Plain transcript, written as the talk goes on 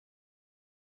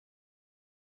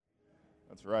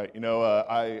That's right.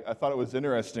 I thought it was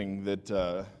interesting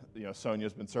that,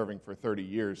 Sonia's been serving for 30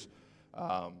 years.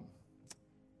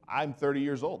 I'm 30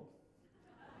 years old.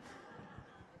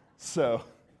 So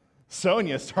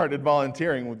Sonia started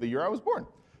volunteering with the year I was born,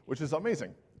 which is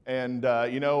amazing. And,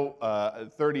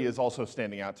 30 is also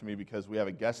standing out to me because we have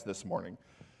a guest this morning.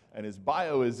 And his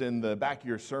bio is in the back of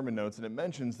your sermon notes, and it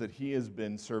mentions that he has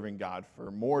been serving God for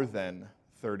more than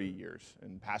 30 years.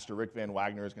 And Pastor Rick Van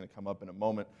Wagner is going to come up in a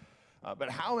moment.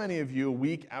 But how many of you,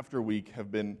 week after week,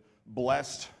 have been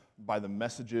blessed by the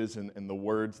messages and the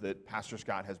words that Pastor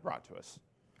Scott has brought to us?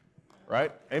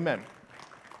 Right? Amen.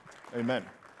 Amen.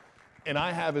 And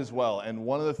I have as well. And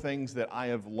one of the things that I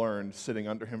have learned sitting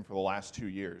under him for the last 2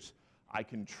 years, I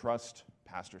can trust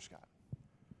Pastor Scott.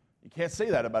 You can't say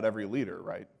that about every leader,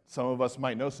 right? Some of us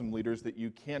might know some leaders that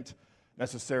you can't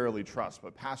necessarily trust,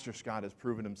 but Pastor Scott has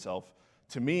proven himself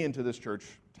to me and to this church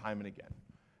time and again.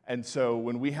 And so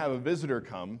when we have a visitor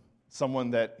come,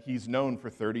 someone that he's known for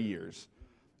 30 years,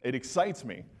 it excites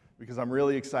me because I'm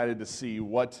really excited to see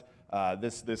what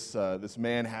this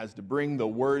man has to bring, the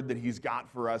word that he's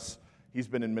got for us. He's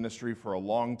been in ministry for a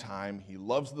long time. He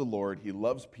loves the Lord. He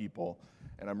loves people.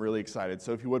 And I'm really excited.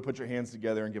 So if you would, put your hands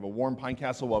together and give a warm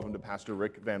Pinecastle welcome to Pastor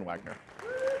Rick Van Wagner.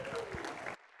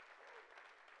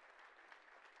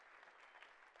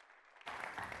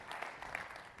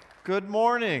 Good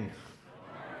morning.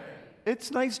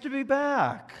 It's nice to be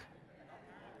back.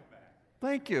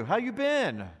 Thank you. How you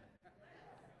been?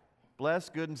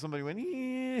 Blessed, good, and somebody went,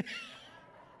 yeah.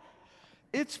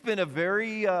 It's been a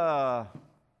very,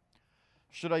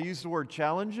 should I use the word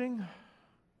challenging?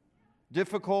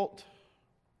 Difficult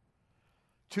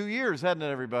 2 years, hasn't it,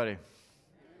 everybody?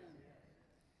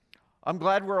 I'm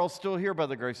glad we're all still here by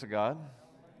the grace of God,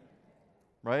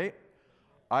 right?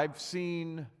 I've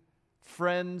seen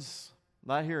friends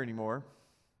not here anymore.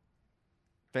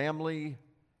 Family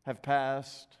have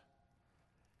passed.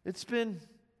 It's been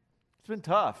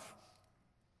tough.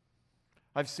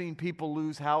 I've seen people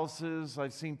lose houses.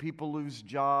 I've seen people lose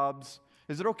jobs.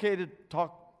 Is it okay to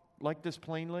talk like this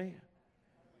plainly?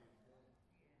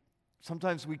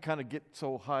 Sometimes we kind of get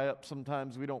so high up,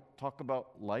 sometimes we don't talk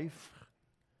about life.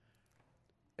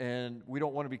 And we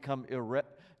don't want to become we're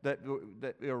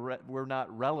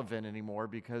not relevant anymore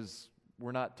because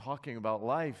we're not talking about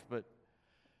life, but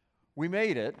we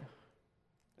made it.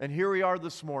 And here we are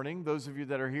this morning, those of you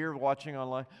that are here watching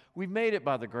online, we've made it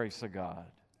by the grace of God.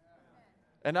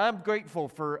 And I'm grateful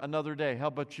for another day. How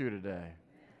about you today?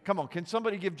 Come on, can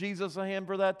somebody give Jesus a hand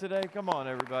for that today? Come on,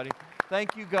 everybody.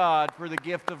 Thank you, God, for the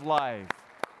gift of life.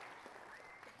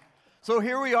 So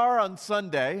here we are on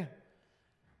Sunday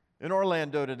in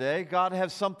Orlando today. God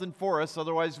has something for us,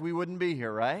 otherwise we wouldn't be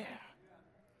here, right?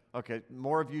 Okay,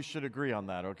 more of you should agree on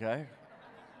that, okay?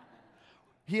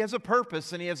 He has a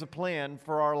purpose and He has a plan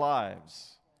for our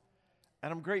lives.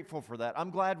 And I'm grateful for that. I'm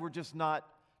glad we're just not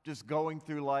just going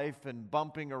through life and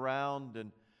bumping around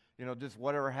and, just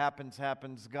whatever happens,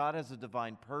 happens. God has a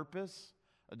divine purpose,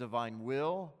 a divine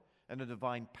will, and a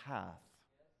divine path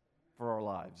for our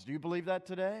lives. Do you believe that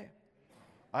today?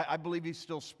 I believe He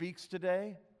still speaks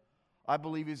today. I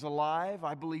believe He's alive.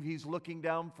 I believe He's looking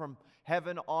down from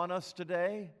heaven on us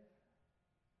today.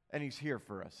 And He's here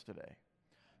for us today.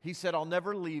 He said, I'll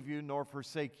never leave you nor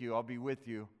forsake you. I'll be with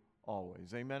you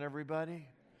always. Amen, everybody?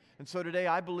 And so today,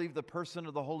 I believe the person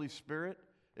of the Holy Spirit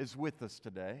is with us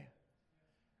today.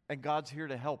 And God's here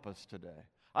to help us today.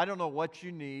 I don't know what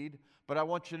you need, but I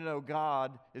want you to know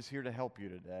God is here to help you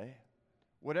today.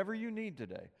 Whatever you need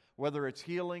today, whether it's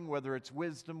healing, whether it's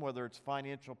wisdom, whether it's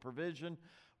financial provision,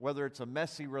 whether it's a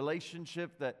messy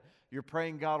relationship that you're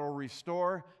praying God will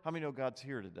restore. How many know God's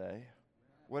here today?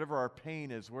 Whatever our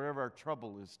pain is, wherever our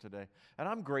trouble is today. And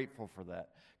I'm grateful for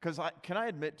that. Because can I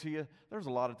admit to you, there's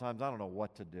a lot of times I don't know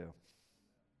what to do.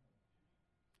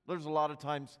 There's a lot of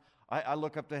times I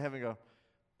look up to heaven and go,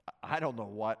 I don't know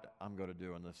what I'm going to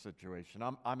do in this situation.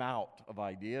 I'm out of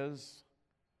ideas.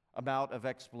 I'm out of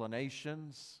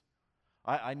explanations.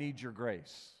 I need your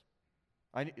grace.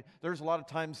 There's a lot of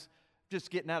times just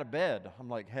getting out of bed, I'm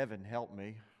like, heaven, help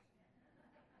me.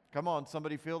 Come on,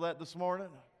 somebody feel that this morning?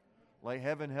 Like,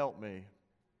 heaven, help me.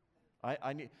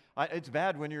 It's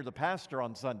bad when you're the pastor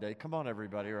on Sunday. Come on,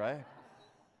 everybody, right?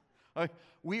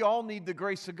 We all need the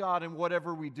grace of God in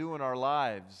whatever we do in our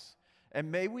lives. And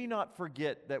may we not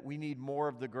forget that we need more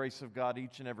of the grace of God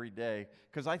each and every day.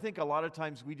 Because I think a lot of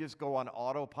times we just go on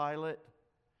autopilot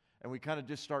and we kind of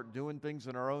just start doing things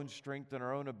in our own strength and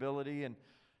our own ability. And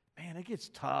man, it gets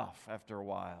tough after a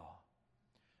while.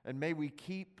 And may we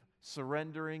keep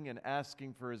surrendering and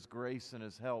asking for His grace and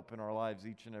His help in our lives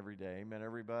each and every day. Amen,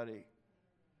 everybody?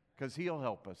 Because He'll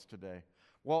help us today.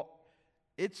 Well,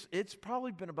 it's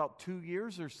probably been about 2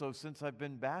 years or so since I've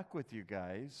been back with you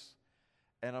guys,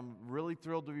 and I'm really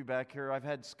thrilled to be back here. I've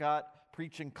had Scott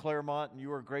preach in Claremont, and you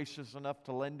were gracious enough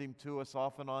to lend him to us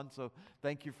off and on, so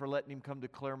thank you for letting him come to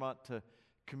Claremont to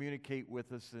communicate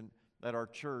with us at our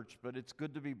church. But it's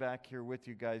good to be back here with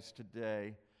you guys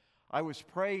today. I was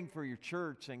praying for your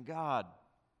church, and God,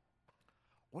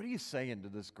 what are you saying to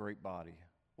this great body?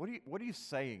 What are you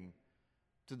saying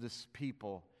to this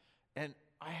people? And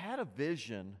I had a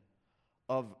vision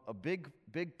of a big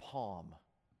palm,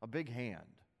 a big hand,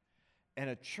 and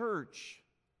a church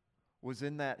was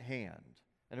in that hand,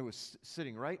 and it was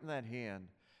sitting right in that hand.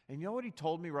 And you know what he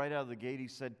told me right out of the gate? He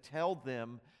said, tell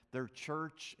them their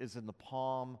church is in the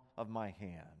palm of my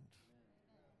hand.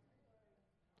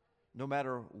 No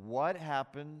matter what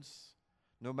happens,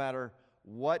 no matter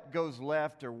what goes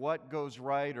left or what goes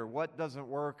right or what doesn't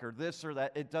work or this or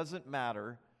that, it doesn't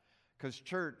matter, because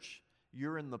church,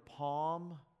 you're in the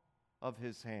palm of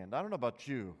his hand. I don't know about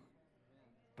you,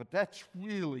 but that's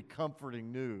really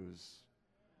comforting news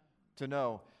to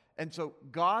know. And so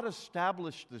God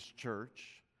established this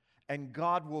church, and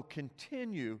God will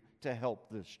continue to help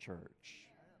this church.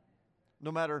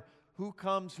 No matter who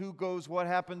comes, who goes, what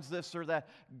happens, this or that,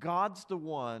 God's the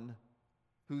one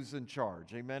who's in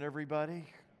charge. Amen, everybody?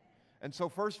 And so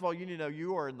first of all, you need to know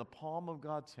you are in the palm of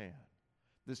God's hand.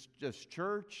 This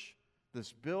church,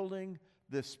 this building,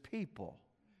 this people.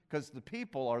 Because the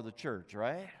people are the church,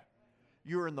 right?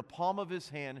 You're in the palm of his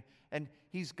hand, and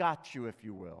he's got you, if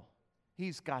you will.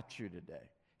 He's got you today.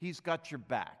 He's got your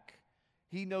back.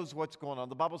 He knows what's going on.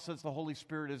 The Bible says the Holy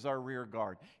Spirit is our rear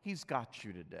guard. He's got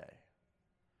you today.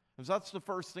 And so that's the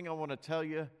first thing I want to tell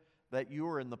you, that you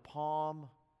are in the palm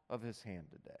of his hand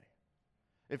today.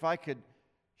 If I could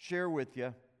share with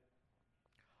you,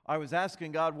 I was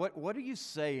asking God, what are you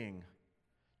saying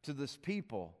to this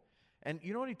people? And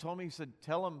you know what he told me? He said,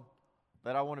 tell them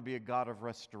that I want to be a God of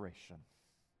restoration.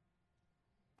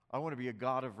 I want to be a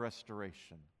God of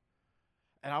restoration.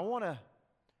 And I want to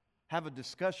have a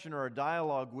discussion or a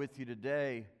dialogue with you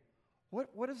today.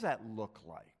 What does that look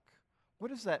like? What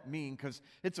does that mean? Because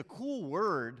it's a cool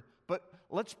word, but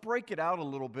let's break it out a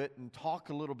little bit and talk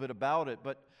a little bit about it.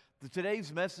 But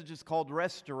today's message is called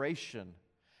restoration.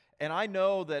 And I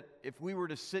know that if we were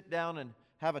to sit down and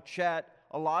have a chat,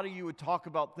 a lot of you would talk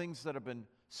about things that have been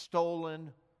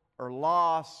stolen or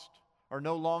lost or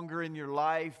no longer in your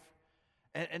life.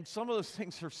 And some of those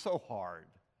things are so hard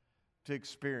to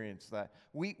experience that.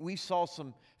 We saw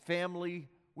some family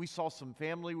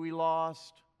we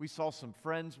lost. We saw some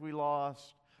friends we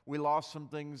lost. We lost some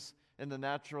things in the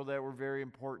natural that were very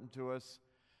important to us.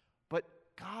 But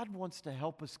God wants to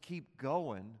help us keep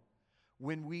going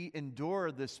when we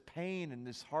endure this pain and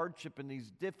this hardship and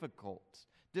these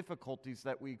difficulties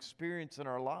that we experience in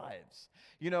our lives.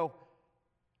 You know,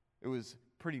 it was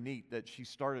pretty neat that she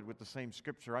started with the same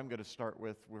scripture I'm going to start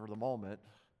with for the moment.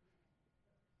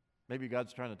 Maybe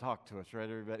God's trying to talk to us, right,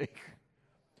 everybody?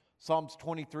 Psalms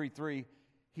 23:3,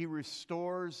 He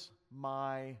restores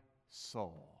my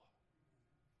soul.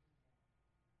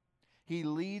 He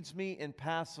leads me in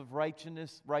paths of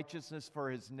righteousness for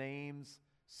His name's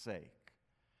sake.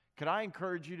 Can I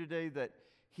encourage you today that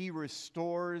He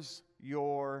restores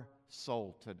your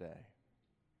soul today?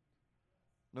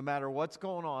 No matter what's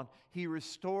going on, He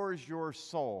restores your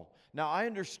soul. Now, I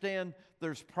understand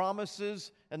there's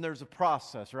promises and there's a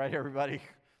process, right, everybody?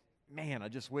 Man, I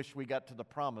just wish we got to the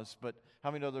promise, but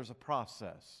how many know there's a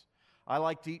process? I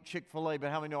like to eat Chick-fil-A,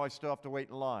 but how many know I still have to wait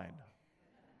in line?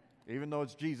 Even though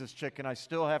it's Jesus chicken, I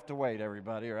still have to wait,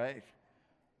 everybody, right?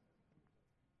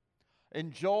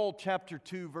 In Joel chapter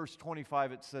 2, verse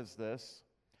 25, it says this,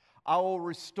 I will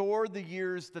restore the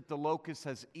years that the locust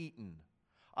has eaten.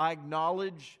 I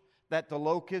acknowledge that the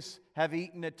locusts have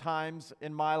eaten at times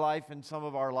in my life and some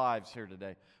of our lives here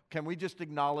today. Can we just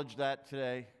acknowledge that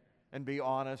today and be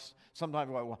honest? Sometimes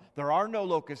we're like, well, there are no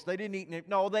locusts. They didn't eat.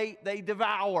 No, they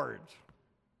devoured.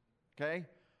 Okay?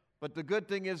 But the good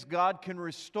thing is God can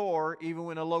restore even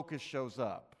when a locust shows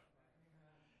up.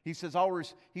 He says, I'll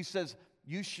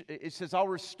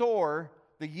restore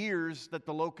the years that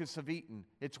the locusts have eaten.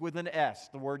 It's with an S,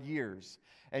 the word years.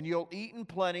 And you'll eat in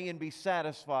plenty and be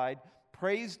satisfied.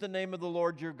 Praise the name of the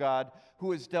Lord your God,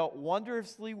 who has dealt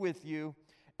wondrously with you,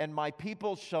 and my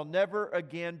people shall never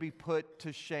again be put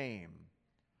to shame.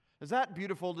 Is that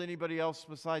beautiful to anybody else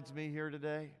besides me here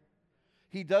today?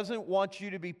 He doesn't want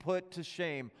you to be put to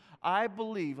shame. I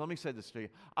believe, let me say this to you,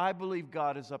 I believe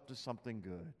God is up to something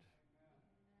good.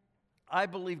 I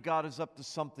believe God is up to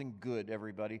something good,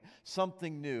 everybody,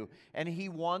 something new. And He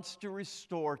wants to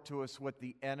restore to us what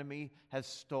the enemy has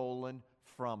stolen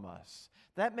from us.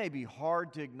 That may be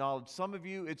hard to acknowledge. Some of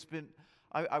you,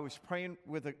 I was praying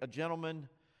with a gentleman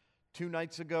 2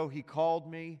 nights ago. He called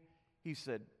me. He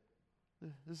said,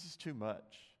 "This is too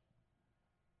much."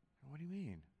 What do you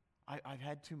mean? I've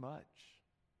had too much.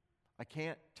 I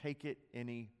can't take it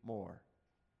anymore.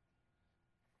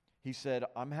 He said,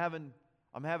 I'm having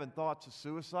thoughts of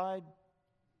suicide.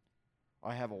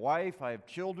 I have a wife, I have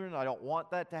children, I don't want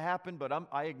that to happen, but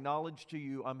I acknowledge to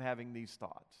you I'm having these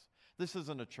thoughts. This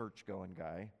isn't a church-going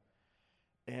guy.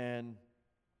 And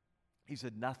he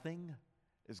said, nothing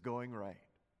is going right.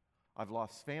 I've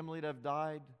lost family that have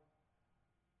died.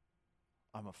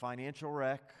 I'm a financial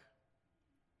wreck.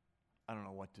 I don't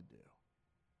know what to do.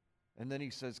 And then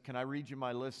he says, can I read you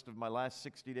my list of my last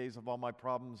 60 days of all my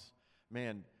problems?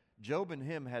 Man, Job and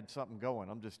him had something going,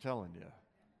 I'm just telling you.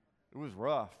 It was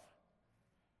rough.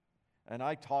 And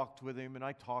I talked with him, And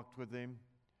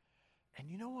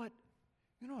you know what?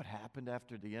 You know what happened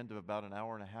after the end of about an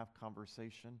hour and a half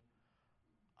conversation?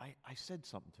 I said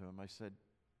something to him. I said,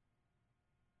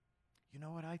 you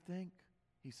know what I think?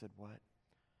 He said, what?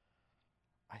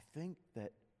 I think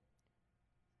that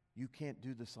you can't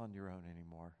do this on your own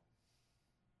anymore.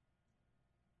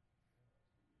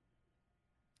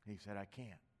 He said, I can't.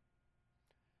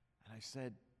 And I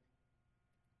said,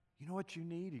 you know what you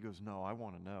need? He goes, no, I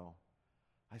want to know.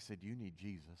 I said, you need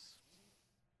Jesus.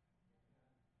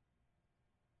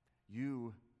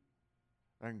 You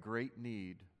are in great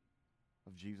need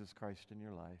of Jesus Christ in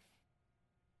your life.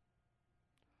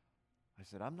 I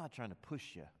said, I'm not trying to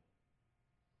push you.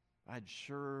 I'd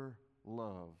sure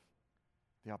love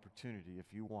the opportunity,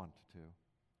 if you want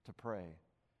to pray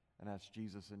and ask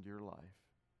Jesus into your life.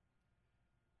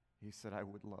 He said, I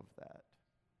would love that.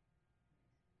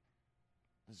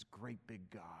 This great big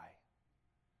guy.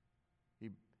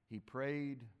 He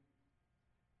prayed,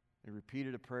 he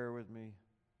repeated a prayer with me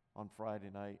on Friday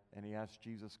night, and he asked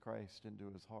Jesus Christ into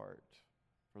his heart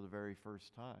for the very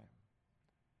first time.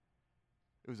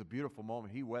 It was a beautiful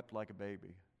moment. He wept like a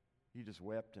baby. He just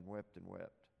wept and wept and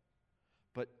wept.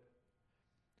 But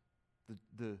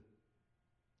the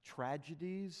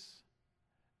tragedies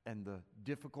and the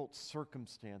difficult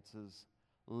circumstances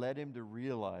led him to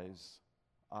realize,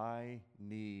 I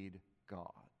need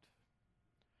God.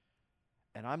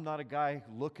 And I'm not a guy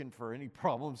looking for any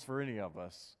problems for any of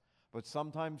us, but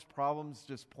sometimes problems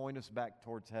just point us back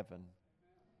towards heaven.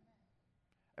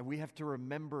 And we have to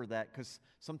remember that, because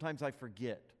sometimes I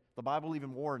forget. The Bible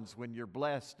even warns when you're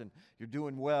blessed and you're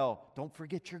doing well, don't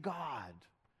forget your God.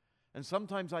 And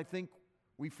sometimes I think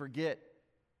we forget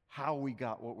how we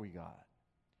got what we got.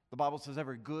 The Bible says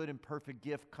every good and perfect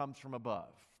gift comes from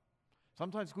above.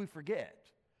 Sometimes we forget.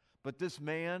 But this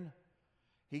man,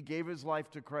 he gave his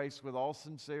life to Christ with all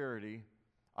sincerity,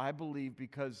 I believe,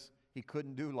 because he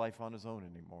couldn't do life on his own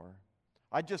anymore.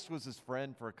 I just was his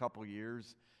friend for a couple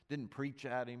years, didn't preach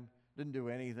at him, didn't do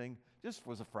anything, just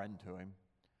was a friend to him.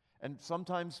 And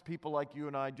sometimes people like you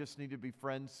and I just need to be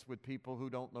friends with people who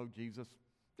don't know Jesus.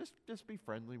 Just be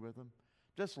friendly with them.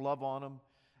 Just love on them.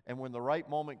 And when the right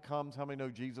moment comes, how many know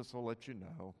Jesus will let you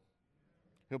know?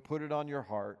 He'll put it on your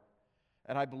heart.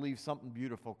 And I believe something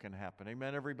beautiful can happen.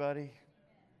 Amen, everybody?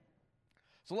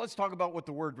 So let's talk about what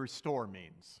the word restore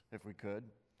means, if we could.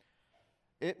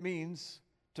 It means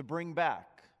to bring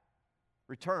back,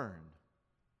 return.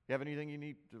 You have anything you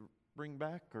need to bring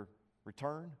back or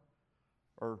return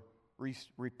or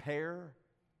repair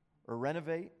or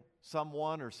renovate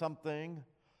someone or something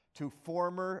to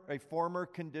a former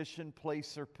condition,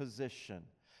 place, or position.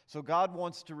 So God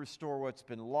wants to restore what's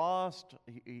been lost.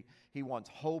 He wants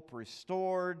hope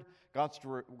restored.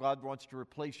 God wants to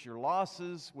replace your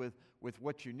losses with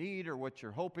what you need or what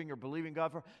you're hoping or believing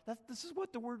God for. This is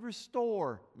what the word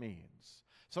restore means.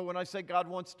 So when I say God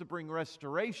wants to bring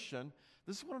restoration,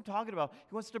 this is what I'm talking about.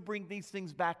 He wants to bring these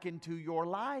things back into your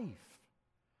life.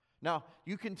 Now,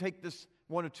 you can take this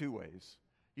one of two ways.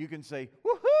 You can say,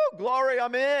 woohoo, glory,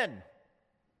 I'm in.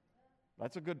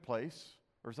 That's a good place.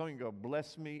 Or some can go,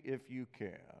 bless me if you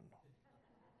can.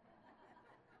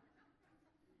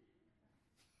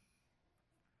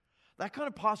 That kind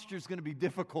of posture is going to be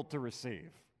difficult to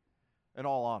receive, in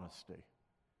all honesty.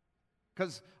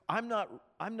 Because I'm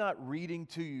not reading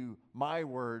to you my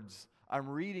words, I'm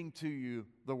reading to you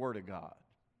the Word of God.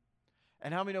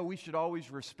 And how many know we should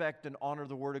always respect and honor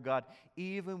the Word of God,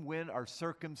 even when our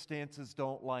circumstances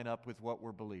don't line up with what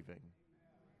we're believing?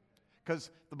 Because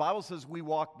the Bible says we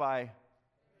walk by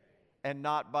and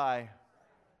not by.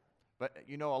 But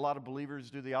you know, a lot of believers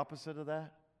do the opposite of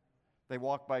that. They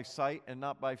walk by sight and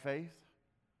not by faith.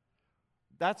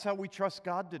 That's how we trust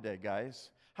God today,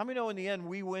 guys. How many know in the end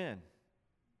we win?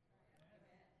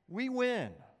 We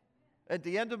win. At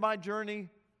the end of my journey,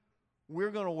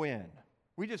 we're going to win.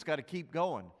 We just got to keep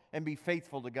going and be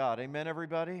faithful to God. Amen,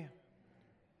 everybody?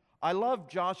 I love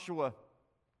Joshua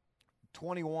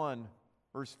 21,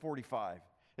 verse 45.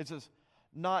 It says,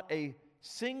 not a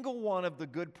single one of the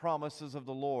good promises of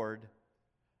the Lord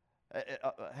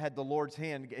had the Lord's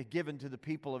hand given to the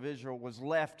people of Israel was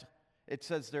left, it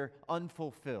says there,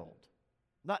 unfulfilled.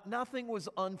 Nothing was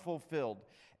unfulfilled.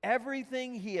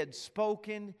 Everything he had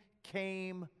spoken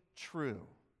came true.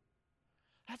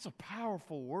 That's a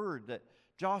powerful word that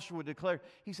Joshua declared.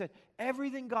 He said,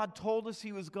 everything God told us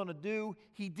he was going to do,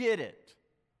 he did it.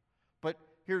 But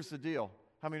here's the deal.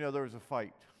 How many know there was a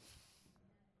fight?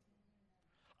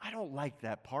 I don't like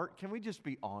that part. Can we just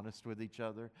be honest with each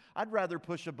other? I'd rather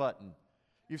push a button.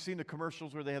 You've seen the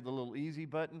commercials where they have the little easy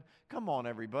button? Come on,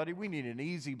 everybody. We need an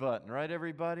easy button, right,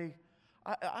 everybody?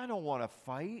 I don't want to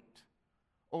fight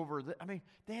over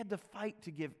they had to fight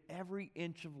to give every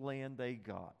inch of land they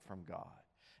got from God.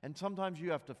 And sometimes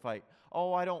you have to fight.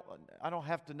 Oh, I don't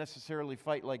have to necessarily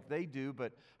fight like they do,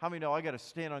 but how many know I got to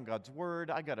stand on God's word,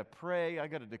 I got to pray, I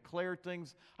got to declare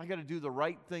things, I got to do the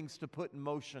right things to put in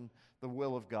motion the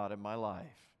will of God in my life.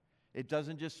 It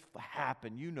doesn't just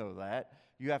happen, you know that.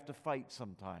 You have to fight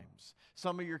sometimes.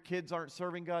 Some of your kids aren't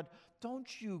serving God.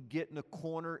 Don't you get in a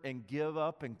corner and give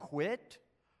up and quit?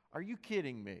 Are you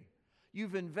kidding me?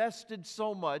 You've invested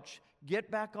so much. Get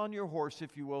back on your horse,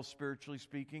 if you will, spiritually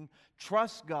speaking.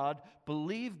 Trust God,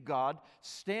 believe God,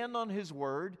 stand on His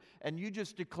word, and you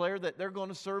just declare that they're going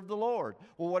to serve the Lord.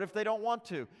 Well, what if they don't want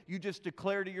to? You just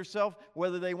declare to yourself,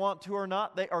 whether they want to or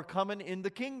not, they are coming in the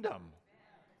kingdom.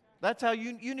 That's how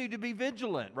you need to be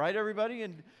vigilant, right, everybody?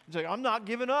 And say, I'm not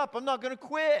giving up. I'm not going to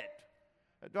quit.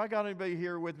 Do I got anybody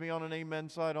here with me on an amen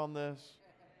side on this?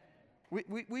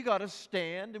 We got to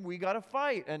stand and we got to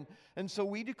fight. And so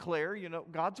we declare,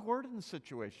 God's word in the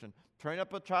situation. Train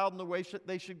up a child in the way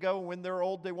they should go, and when they're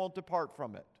old, they won't depart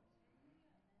from it.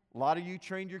 A lot of you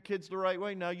trained your kids the right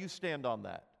way. Now you stand on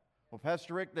that. Well,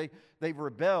 Pastor Rick, they've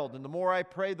rebelled, and the more I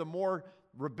pray, the more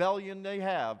rebellion they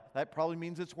have. That probably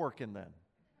means it's working then.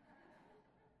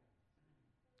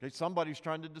 Okay, somebody's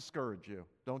trying to discourage you.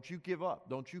 Don't you give up.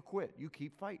 Don't you quit. You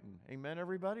keep fighting. Amen,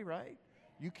 everybody, right?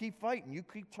 You keep fighting. You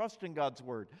keep trusting God's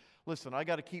word. Listen, I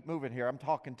got to keep moving here. I'm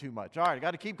talking too much. All right, I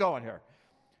got to keep going here.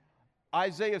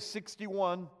 Isaiah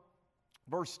 61,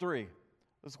 verse 3.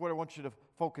 This is what I want you to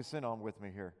focus in on with me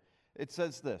here. It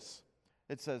says this.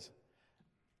 It says,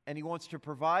 and He wants to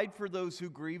provide for those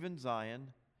who grieve in Zion,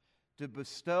 to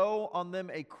bestow on them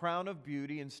a crown of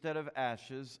beauty instead of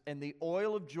ashes, and the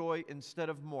oil of joy instead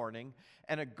of mourning,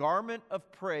 and a garment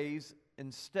of praise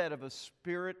instead of a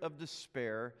spirit of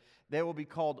despair. They will be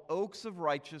called oaks of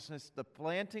righteousness, the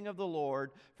planting of the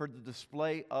Lord for the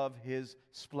display of His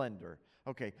splendor.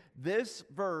 Okay, this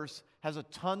verse has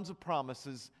tons of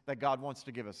promises that God wants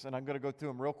to give us, and I'm going to go through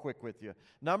them real quick with you.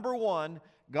 Number one,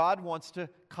 God wants to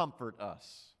comfort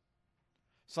us.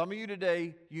 Some of you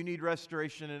today, you need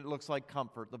restoration, and it looks like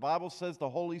comfort. The Bible says the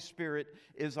Holy Spirit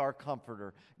is our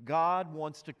comforter. God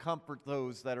wants to comfort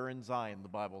those that are in Zion, the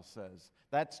Bible says.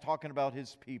 That's talking about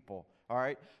His people, all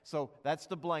right? So that's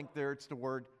the blank there. It's the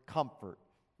word comfort.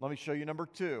 Let me show you number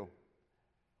two.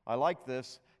 I like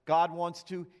this. God wants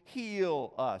to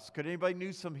heal us. Could anybody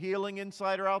use some healing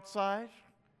inside or outside?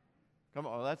 Come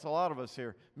on, that's a lot of us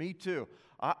here. Me too.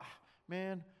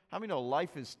 Man, how many know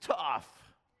life is tough?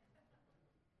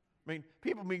 I mean,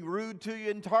 people being rude to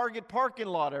you in Target parking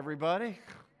lot, everybody.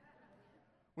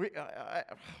 I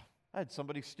had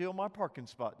somebody steal my parking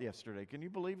spot yesterday. Can you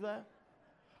believe that?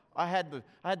 I had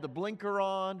the blinker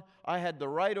on. I had the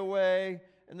right of way.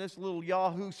 And this little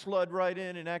Yahoo slid right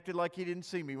in and acted like he didn't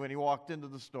see me when he walked into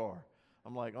the store.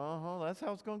 I'm like, that's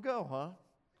how it's going to go, huh?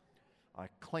 I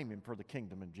claim him for the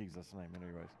kingdom in Jesus' name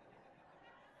anyways.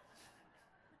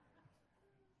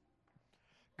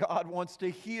 God wants to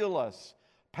heal us.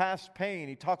 Past pain.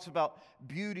 He talks about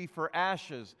beauty for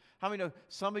ashes. How many know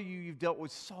some of you've dealt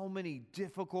with so many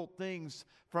difficult things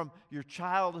from your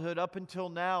childhood up until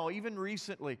now, even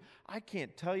recently. I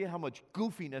can't tell you how much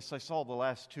goofiness I saw the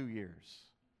last 2 years.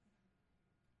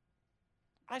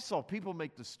 I saw people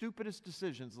make the stupidest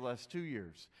decisions the last 2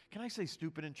 years. Can I say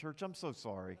stupid in church? I'm so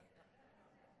sorry.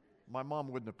 My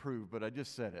mom wouldn't approve, but I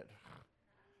just said it.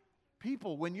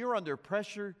 People, when you're under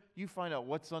pressure, you find out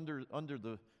what's under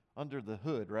the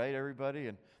hood, right, everybody?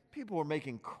 And people were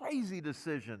making crazy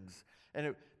decisions, and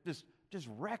it just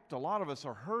wrecked a lot of us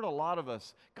or hurt a lot of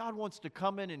us. God wants to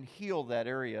come in and heal that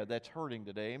area that's hurting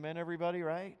today. Amen, everybody,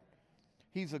 right?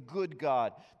 He's a good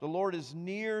God. The Lord is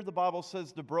near, the Bible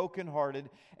says, the brokenhearted,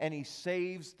 and He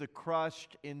saves the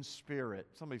crushed in spirit.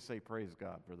 Somebody say praise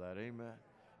God for that. Amen.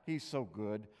 He's so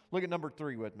good. Look at number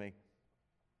 3 with me.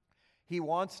 He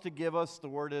wants to give us, the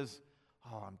word is,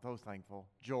 oh, I'm so thankful,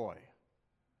 joy.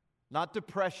 Not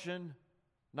depression,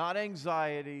 not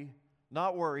anxiety,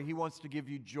 not worry. He wants to give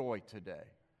you joy today.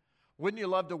 Wouldn't you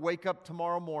love to wake up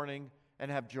tomorrow morning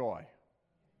and have joy?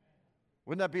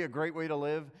 Wouldn't that be a great way to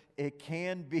live? It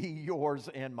can be yours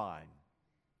and mine.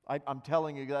 I'm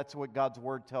telling you, that's what God's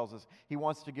Word tells us. He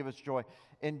wants to give us joy.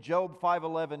 In Job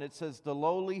 5:11, it says, "The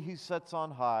lowly He sets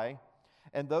on high,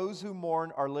 and those who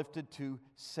mourn are lifted to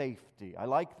safety." I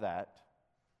like that.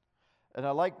 And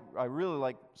I really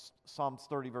like Psalms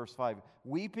 30, verse 5.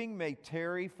 "Weeping may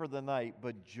tarry for the night,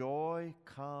 but joy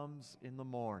comes in the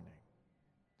morning."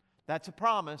 That's a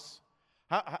promise.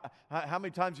 How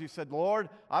many times you said, "Lord,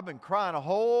 I've been crying a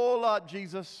whole lot,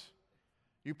 Jesus.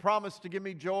 You promised to give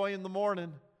me joy in the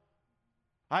morning.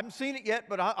 I haven't seen it yet,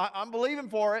 but I'm believing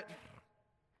for it.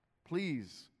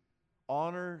 Please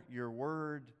honor your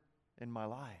word in my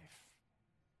life.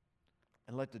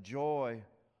 And let the joy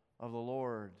of the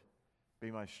Lord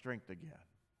be my strength again."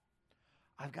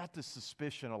 I've got this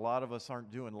suspicion a lot of us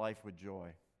aren't doing life with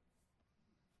joy.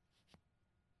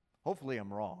 Hopefully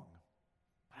I'm wrong.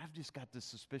 I've just got this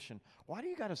suspicion. Why do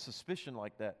you got a suspicion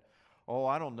like that? Oh,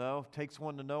 I don't know. Takes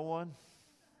one to know one.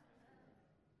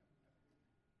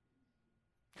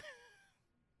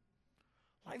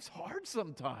 Life's hard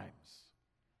sometimes.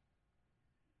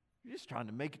 You're just trying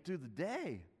to make it through the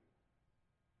day.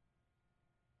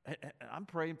 And I'm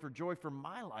praying for joy for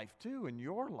my life too, and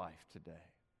your life today.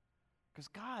 Because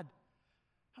God,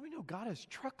 how many know God has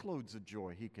truckloads of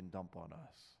joy He can dump on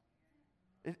us?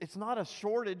 It's not a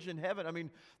shortage in heaven. I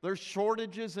mean, there's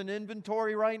shortages in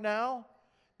inventory right now,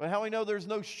 but how many know there's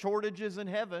no shortages in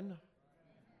heaven?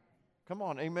 Come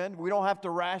on, amen? We don't have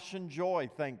to ration joy,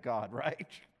 thank God, right?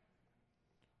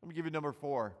 Let me give you number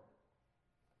 4.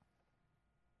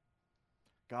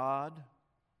 God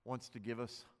wants to give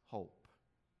us hope.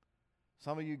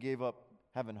 Some of you gave up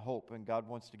having hope, and God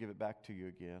wants to give it back to you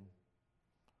again.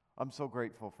 I'm so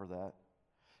grateful for that.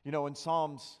 You know, in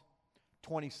Psalms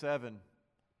 27,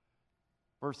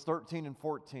 verse 13 and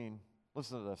 14,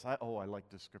 listen to this. I like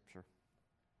this scripture.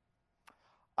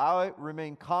 "I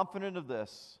remain confident of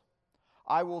this.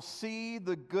 I will see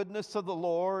the goodness of the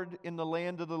Lord in the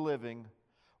land of the living.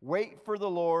 Wait for the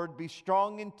Lord. Be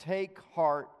strong and take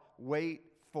heart. Wait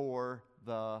for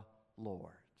the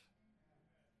Lord."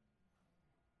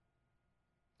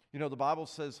 You know, the Bible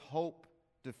says hope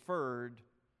deferred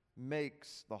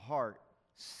makes the heart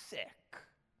sick.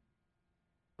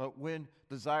 But when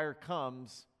desire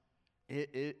comes,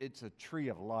 it's a tree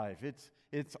of life.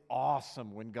 It's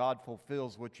awesome when God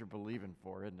fulfills what you're believing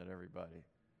for, isn't it, everybody?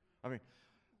 I mean,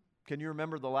 can you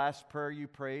remember the last prayer you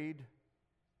prayed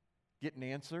getting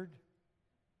answered?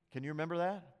 Can you remember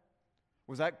that?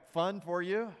 Was that fun for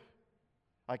you?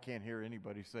 I can't hear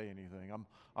anybody say anything.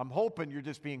 I'm hoping you're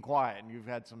just being quiet and you've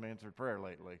had some answered prayer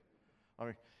lately. I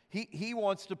mean, he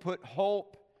wants to put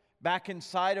hope back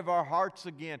inside of our hearts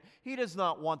again. He does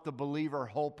not want the believer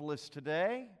hopeless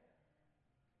today.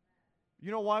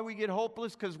 You know why we get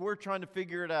hopeless? Because we're trying to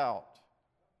figure it out.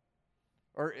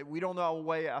 Or we don't know a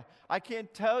way out. I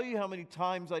can't tell you how many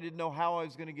times I didn't know how I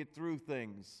was going to get through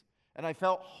things. And I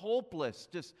felt hopeless.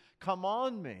 Just come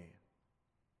on me.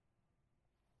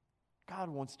 God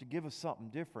wants to give us something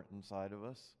different inside of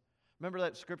us. Remember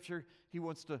that scripture? He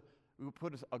wants to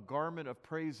put a garment of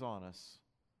praise on us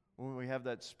when we have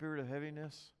that spirit of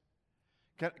heaviness.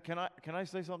 Can I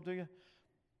say something to you?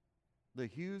 The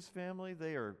Hughes family,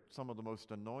 they are some of the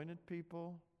most anointed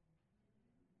people.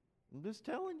 I'm just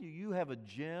telling you, you have a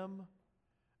gem,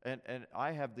 and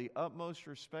I have the utmost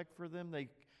respect for them.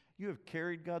 You have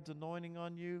carried God's anointing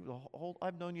on you.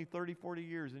 I've known you 30, 40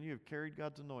 years, and you have carried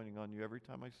God's anointing on you every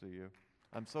time I see you.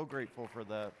 I'm so grateful for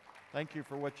that. Thank you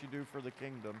for what you do for the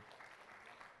kingdom.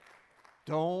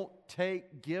 Don't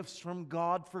take gifts from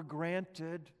God for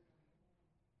granted.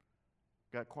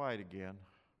 Got quiet again.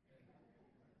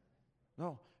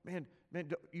 No, man,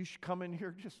 you should come in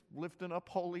here just lifting up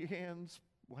holy hands,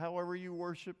 however you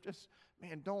worship. Just,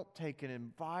 man, don't take an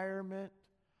environment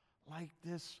like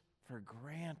this for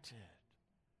granted.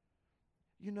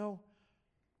 You know,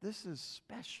 this is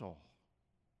special.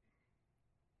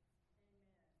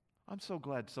 I'm so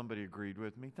glad somebody agreed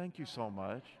with me. Thank you so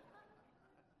much.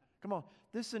 Come on,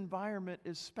 this environment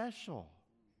is special.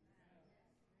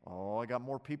 Oh, I got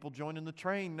more people joining the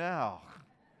train now.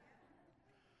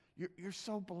 You're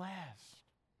so blessed.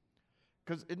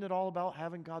 Because isn't it all about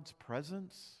having God's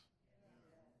presence?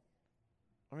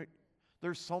 I mean,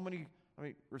 there's so many,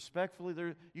 respectfully,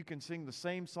 you can sing the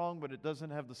same song, but it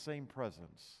doesn't have the same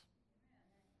presence.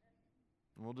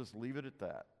 And we'll just leave it at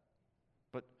that.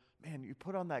 But man, you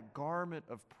put on that garment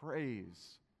of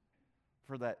praise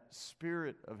for that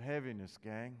spirit of heaviness,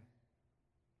 gang.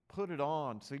 Put it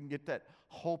on so you can get that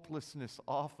hopelessness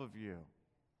off of you.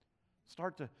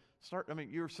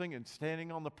 You were singing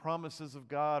Standing on the Promises of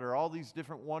God or all these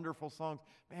different wonderful songs.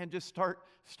 Man, just start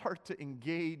to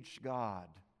engage God.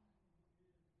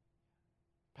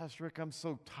 Pastor Rick, I'm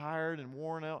so tired and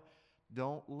worn out.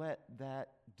 Don't let that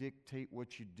dictate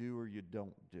what you do or you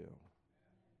don't do.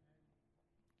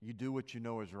 You do what you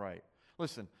know is right.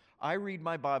 Listen, I read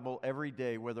my Bible every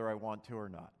day whether I want to or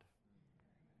not.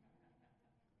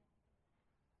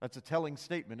 That's a telling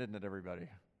statement, isn't it, everybody?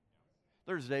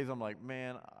 There's days I'm like,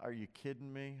 man, are you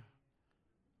kidding me?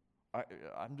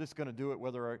 I'm just going to do it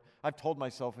whether I've told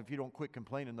myself, if you don't quit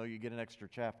complaining, though, you get an extra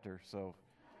chapter. So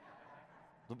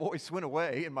the voice went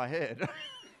away in my head.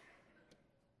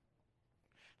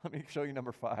 Let me show you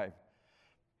number 5.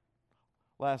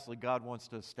 Lastly, God wants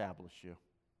to establish you.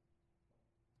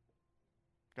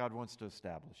 God wants to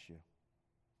establish you.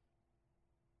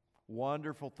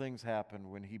 Wonderful things happen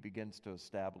when He begins to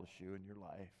establish you in your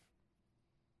life.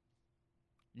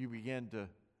 You begin to,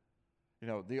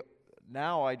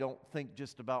 now I don't think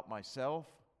just about myself.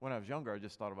 When I was younger, I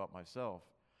just thought about myself.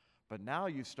 But now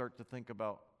you start to think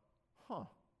about, I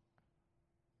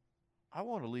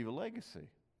want to leave a legacy.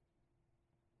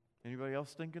 Anybody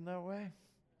else thinking that way?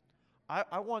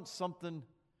 I want something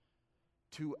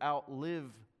to outlive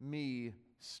me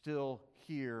still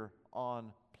here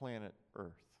on planet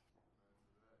Earth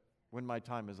when my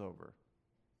time is over.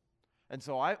 And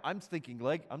so I'm thinking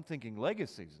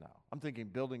legacies now. I'm thinking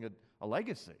building a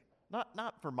legacy.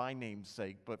 Not for my name's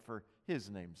sake, but for His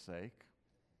name's sake.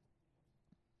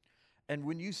 And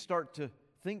when you start to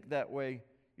think that way,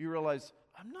 you realize,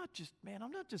 I'm not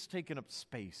just taking up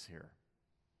space here.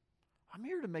 I'm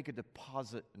here to make a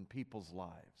deposit in people's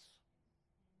lives.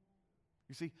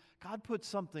 You see, God put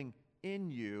something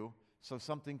in you so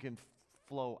something can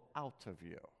flow out of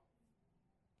you.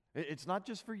 It's not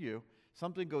just for you.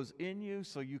 Something goes in you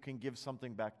so you can give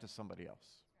something back to somebody else.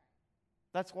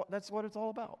 That's what it's all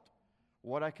about.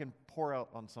 What I can pour out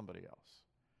on somebody else.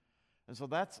 And so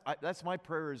that's my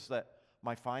prayer, is that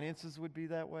my finances would be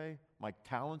that way, my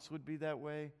talents would be that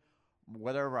way,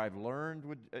 whatever I've learned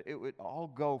it would all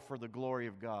go for the glory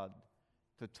of God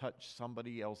to touch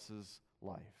somebody else's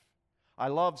life. I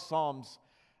love Psalms,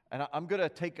 and I'm going to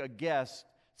take a guess,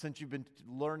 since you've been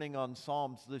learning on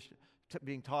Psalms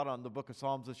being taught on the book of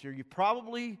Psalms this year. You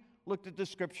probably looked at this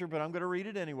scripture, but I'm going to read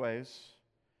it anyways.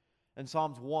 In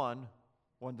Psalms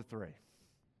 1:1-3.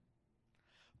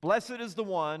 Blessed is the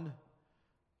one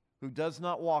who does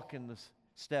not walk in the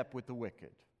step with the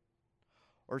wicked,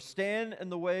 or stand in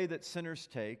the way that sinners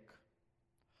take,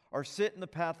 or sit in the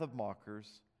path of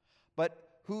mockers,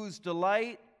 but whose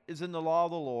delight is in the law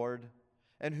of the Lord,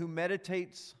 and who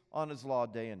meditates on His law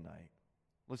day and night.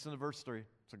 Listen to verse 3.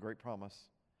 It's a great promise.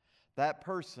 That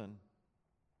person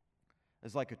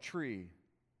is like a tree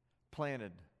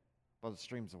planted by the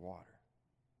streams of water,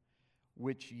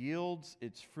 which yields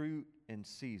its fruit in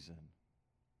season,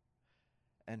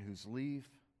 and whose leaf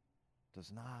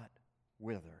does not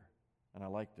wither. And I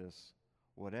like this.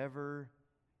 Whatever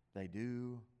they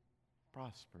do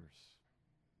prospers.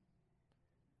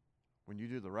 When you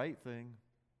do the right thing,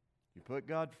 you put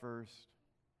God first,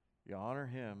 you honor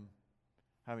Him,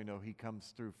 how many know He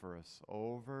comes through for us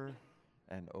over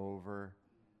and over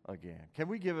again? Can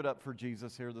we give it up for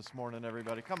Jesus here this morning,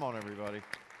 everybody? Come on, everybody.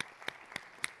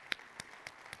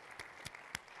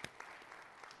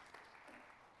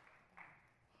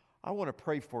 I want to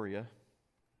pray for you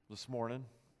this morning.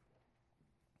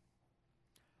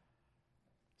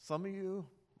 Some of you,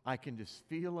 I can just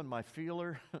feel in my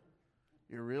feeler,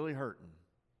 you're really hurting.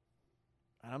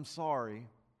 And I'm sorry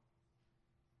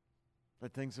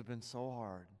that things have been so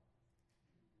hard.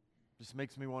 Just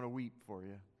makes me want to weep for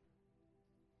you.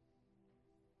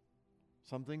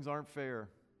 Some things aren't fair.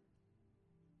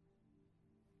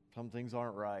 Some things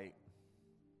aren't right.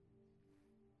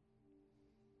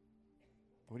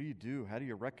 What do you do? How do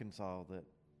you reconcile that?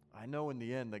 I know in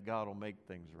the end that God will make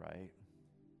things right.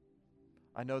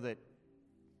 I know that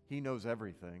He knows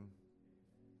everything.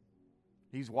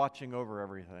 He's watching over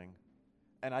everything.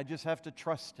 And I just have to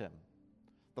trust Him.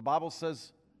 The Bible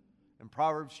says in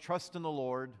Proverbs, trust in the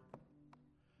Lord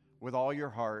with all your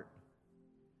heart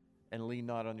and lean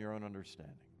not on your own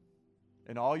understanding.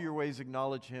 In all your ways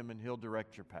acknowledge Him and He'll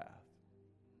direct your path.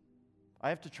 I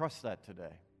have to trust that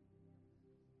today.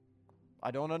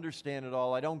 I don't understand it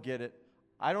all. I don't get it.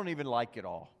 I don't even like it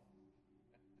all.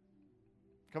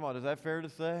 Come on, is that fair to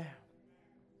say?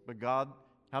 But God,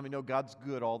 how many know God's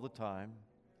good all the time?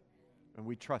 And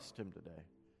we trust Him today.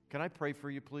 Can I pray for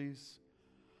you, please?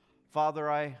 Father,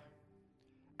 I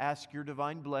ask your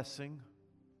divine blessing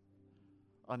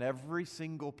on every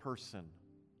single person,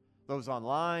 those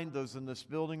online, those in this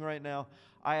building right now.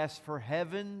 I ask for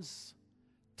heaven's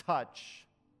touch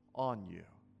on you.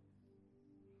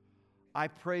 I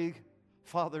pray,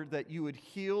 Father, that you would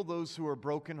heal those who are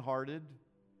brokenhearted.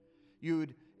 You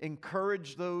would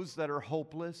encourage those that are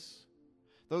hopeless,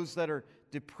 those that are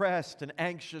depressed and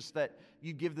anxious, that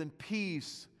you give them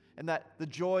peace and that the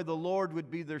joy of the Lord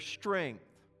would be their strength.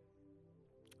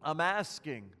 I'm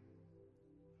asking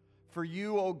for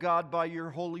you, oh God, by your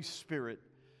Holy Spirit,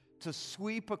 to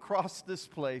sweep across this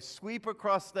place, sweep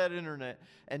across that internet,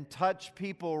 and touch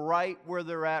people right where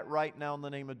they're at right now in the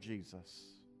name of Jesus.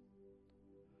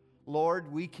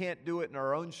 Lord, we can't do it in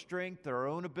our own strength, our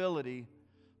own ability,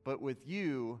 but with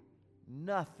you,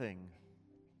 nothing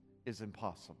is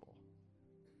impossible.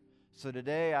 So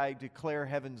today I declare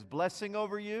heaven's blessing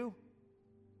over you,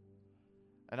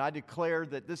 and I declare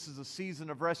that this is a season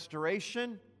of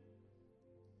restoration,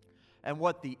 and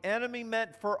what the enemy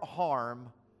meant for harm,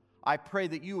 I pray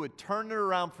that you would turn it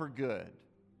around for good.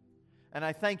 And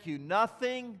I thank you,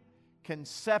 nothing can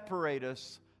separate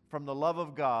us from the love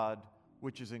of God,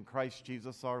 which is in Christ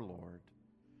Jesus our Lord.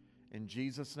 In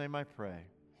Jesus' name I pray.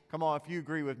 Come on, if you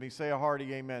agree with me, say a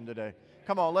hearty amen today.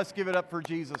 Come on, let's give it up for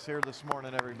Jesus here this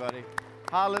morning, everybody.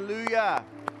 Hallelujah.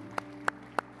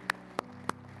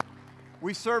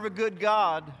 We serve a good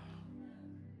God.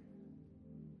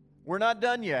 We're not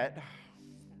done yet.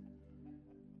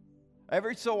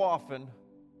 Every so often,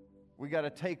 we got to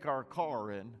take our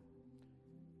car in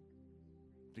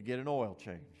to get an oil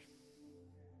change,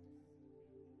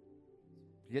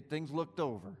 to get things looked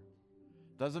over.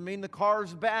 Doesn't mean the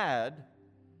car's bad.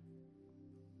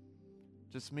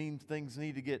 Just means things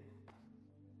need to get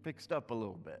fixed up a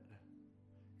little bit.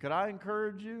 Could I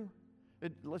encourage you?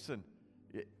 Listen,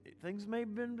 things may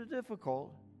have been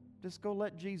difficult. Just go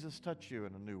let Jesus touch you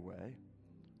in a new way.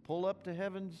 Pull up to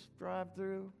heaven's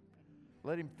drive-through.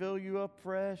 Let him fill you up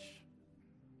fresh.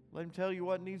 Let him tell you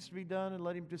what needs to be done, and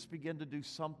let him just begin to do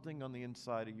something on the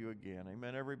inside of you again.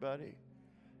 Amen, everybody?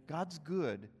 God's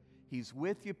good. He's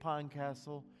with you,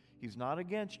 Pinecastle. He's not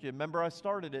against you. Remember, I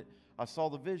started it. I saw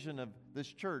the vision of this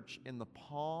church in the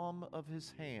palm of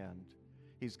his hand.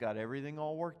 He's got everything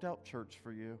all worked out, church,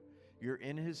 for you. You're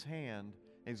in his hand,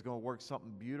 and he's going to work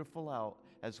something beautiful out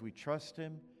as we trust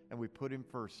him and we put him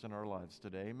first in our lives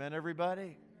today. Amen,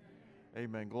 everybody?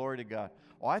 Amen. Glory to God.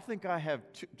 Oh, I think I have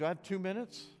do I have 2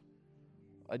 minutes?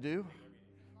 I do?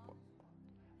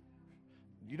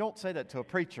 You don't say that to a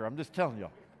preacher. I'm just telling you.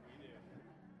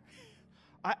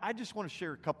 I just want to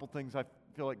share a couple things I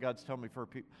feel like God's telling me for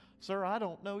people. Sir, I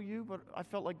don't know you, but I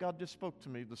felt like God just spoke to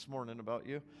me this morning about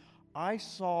you. I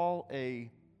saw a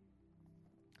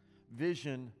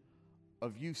vision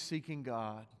of you seeking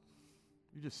God.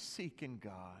 You're just seeking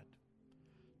God,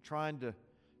 trying to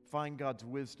find God's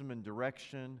wisdom and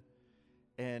direction,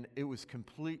 and it was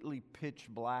completely pitch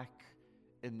black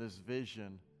in this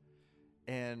vision,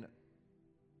 and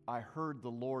I heard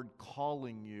the Lord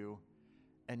calling you,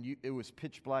 and it was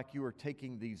pitch black. You were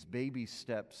taking these baby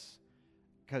steps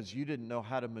because you didn't know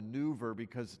how to maneuver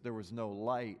because there was no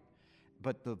light,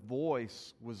 but the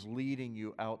voice was leading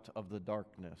you out of the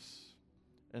darkness,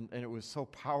 and it was so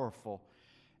powerful.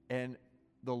 And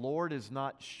the Lord has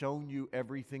not shown you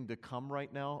everything to come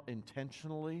right now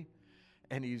intentionally,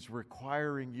 and he's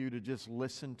requiring you to just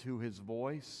listen to his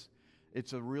voice.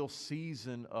 It's a real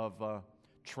season of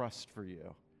trust for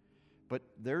you. But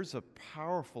there's a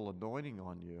powerful anointing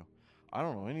on you. I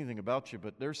don't know anything about you,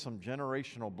 but there's some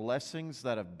generational blessings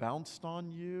that have bounced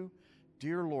on you.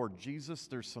 Dear Lord Jesus,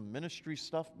 there's some ministry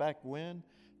stuff back when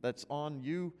that's on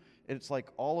you. It's like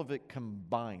all of it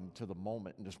combined to the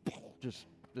moment and just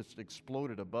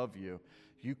exploded above you.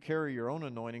 You carry your own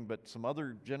anointing, but some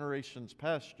other generations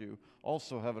past you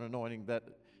also have an anointing that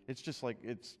it's just like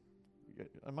it's.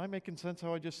 Am I making sense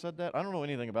how I just said that? I don't know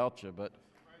anything about you, but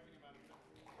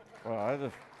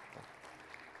well,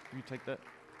 you take that.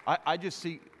 I just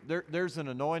see there's an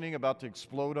anointing about to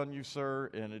explode on you, sir,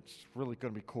 and it's really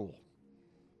going to be cool.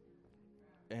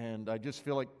 And I just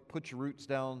feel like put your roots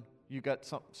down. You got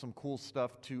some cool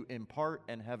stuff to impart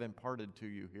and have imparted to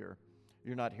you here.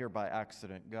 You're not here by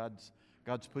accident. God's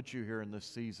put you here in this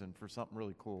season for something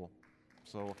really cool.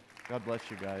 So God bless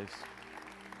you guys.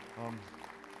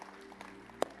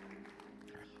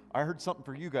 I heard something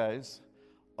for you guys.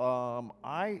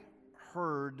 I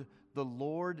heard the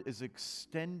Lord is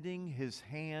extending his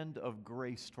hand of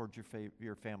grace towards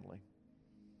your family.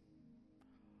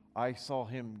 I saw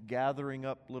him gathering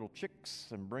up little chicks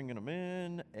and bringing them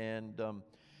in, and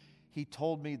He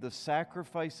told me the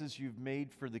sacrifices you've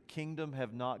made for the kingdom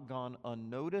have not gone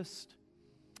unnoticed,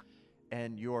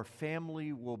 and your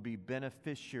family will be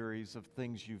beneficiaries of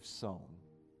things you've sown.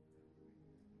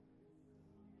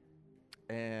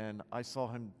 And I saw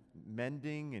him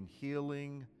mending and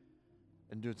healing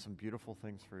and doing some beautiful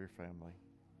things for your family.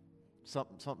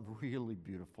 Something really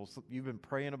beautiful. You've been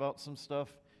praying about some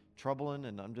stuff, troubling,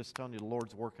 and I'm just telling you, the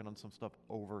Lord's working on some stuff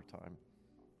over time.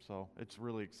 So it's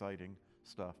really exciting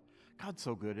stuff. God's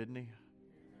so good, isn't He?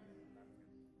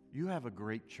 You have a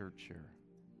great church here.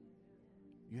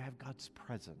 You have God's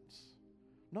presence.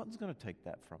 Nothing's going to take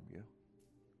that from you.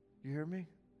 You hear me?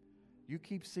 You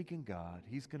keep seeking God.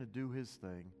 He's going to do His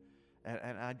thing.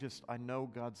 And I know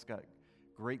God's got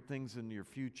great things in your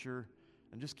future.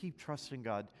 And just keep trusting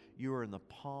God. You are in the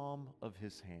palm of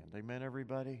His hand. Amen,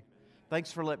 everybody?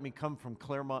 Thanks for letting me come from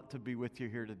Claremont to be with you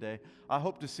here today. I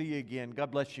hope to see you again. God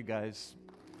bless you guys.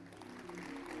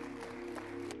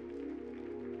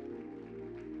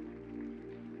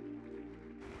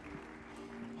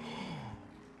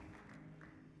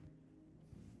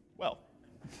 Well,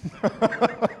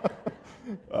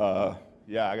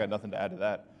 yeah, I got nothing to add to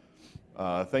that.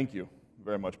 Thank you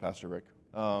very much, Pastor Rick.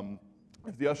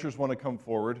 If the ushers want to come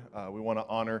forward, we want to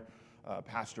honor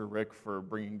Pastor Rick for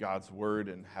bringing God's word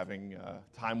and having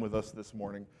time with us this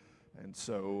morning. And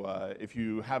so if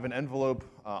you have an envelope,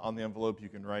 on the envelope you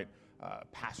can write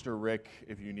Pastor Rick.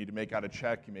 If you need to make out a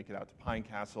check, you make it out to Pine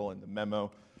Castle, and the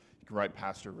memo, you can write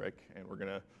Pastor Rick, and we're going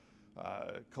to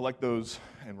collect those,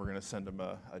 and we're going to send him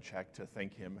a check to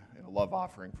thank him in a love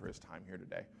offering for his time here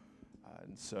today.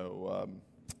 And so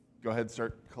go ahead and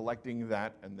start collecting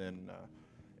that, and then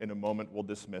in a moment we'll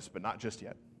dismiss, but not just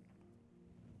yet.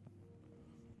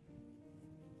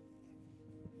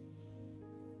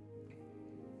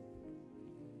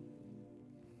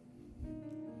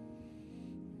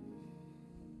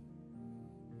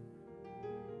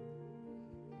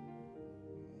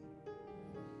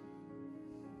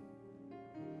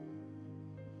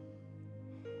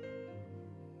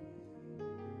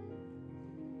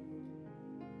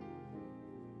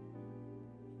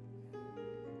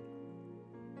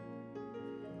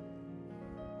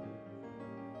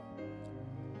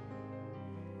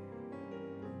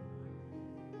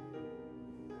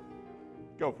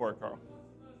 Go for it, Carl.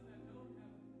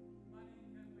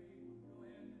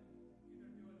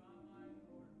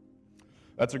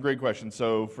 That's a great question.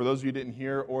 So for those of you who didn't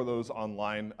hear or those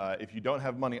online, if you don't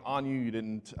have money on you, you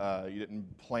didn't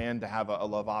plan to have a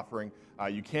love offering,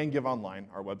 you can give online.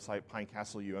 Our website,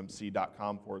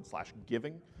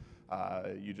 pinecastleumc.com/giving.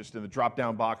 You just, in the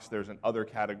drop-down box, there's an other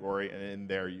category, and in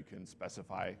there you can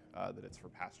specify that it's for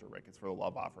Pastor Rick. It's for the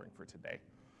love offering for today.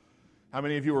 How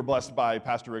many of you were blessed by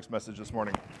Pastor Rick's message this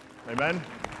morning? Amen?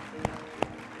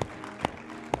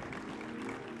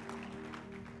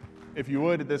 If you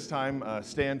would, at this time,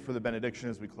 stand for the benediction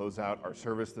as we close out our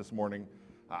service this morning.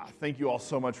 Thank you all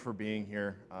so much for being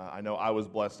here. I know I was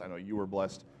blessed. I know you were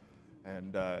blessed.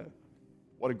 And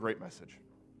what a great message.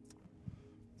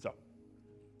 So,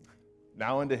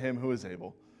 now unto Him who is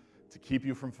able to keep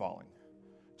you from falling,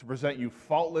 to present you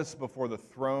faultless before the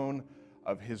throne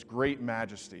of His great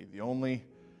majesty, the only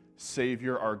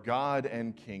Savior, our God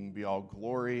and King, be all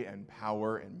glory and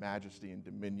power and majesty and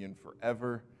dominion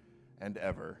forever and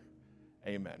ever.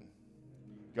 Amen.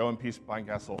 Go in peace, Pine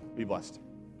Castle. Be blessed.